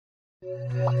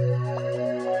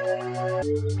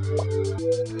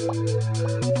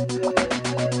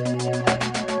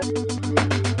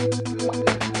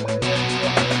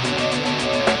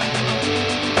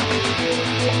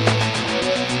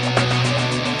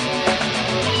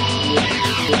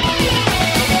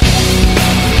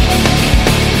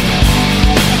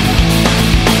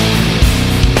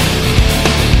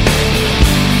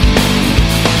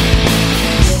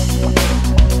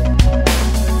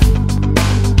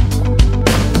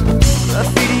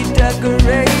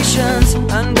Decorations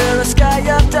under a sky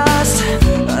of dust,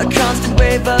 a constant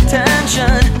wave of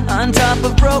tension on top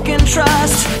of broken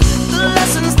trust. The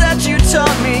lessons that you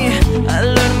taught me, I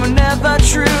learned were never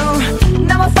true.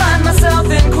 Now I find myself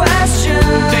in question.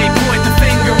 They point the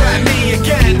finger at me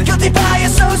again. Guilty by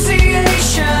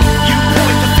association. You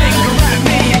point the finger at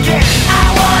me again. I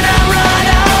wanna run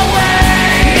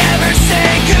away, never say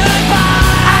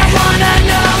goodbye. I wanna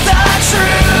know the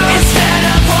truth instead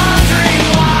of wondering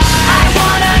why. I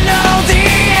wanna know the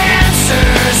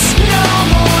answers, no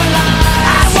more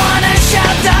lies. I wanna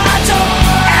shut the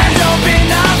door and open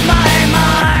up my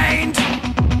mind.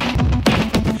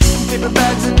 Paper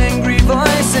bags and angry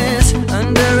voices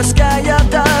under a sky of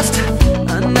dust.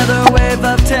 Another wave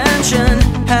of tension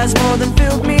has more than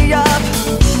filled me up.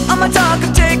 On my talk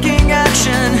of taking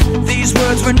action, these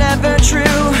words were never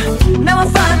true. Now I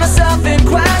find myself in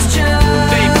question.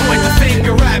 They point the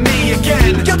finger at me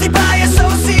again. Guilty by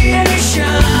association.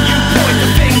 You point the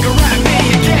finger at me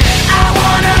again. I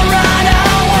wanna run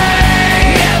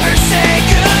away, never say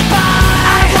goodbye.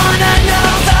 I wanna know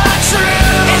the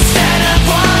truth instead of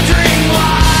wondering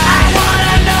why. I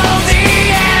wanna know the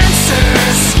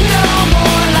answers, no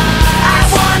more lies. I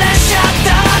wanna shut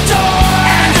the door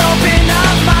and open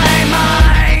up my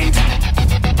mind.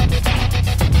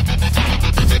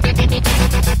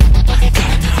 I'm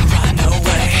gonna run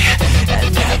away and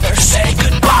never say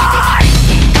goodbye.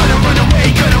 Gonna run away,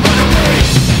 gonna run away.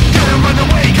 Gonna run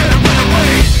away, gonna run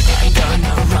away. I'm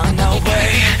gonna run away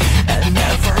and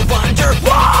never wonder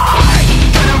why.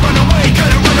 Gonna run away,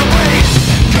 gonna run away.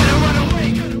 Gonna run away,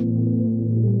 gonna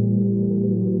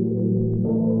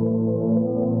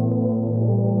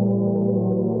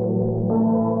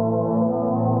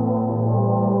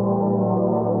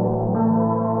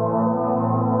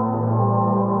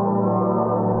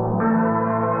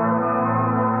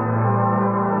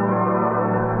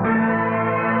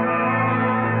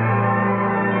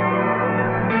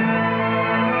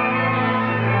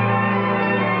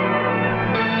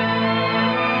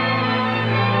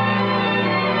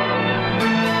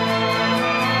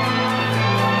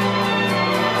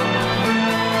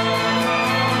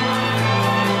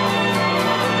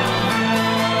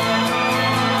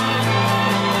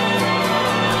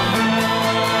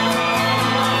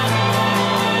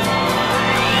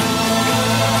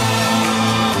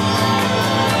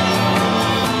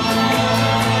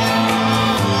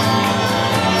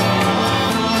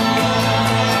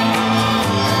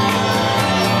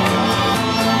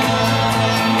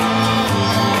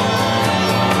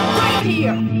Right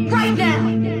here, right now,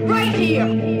 right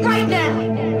here.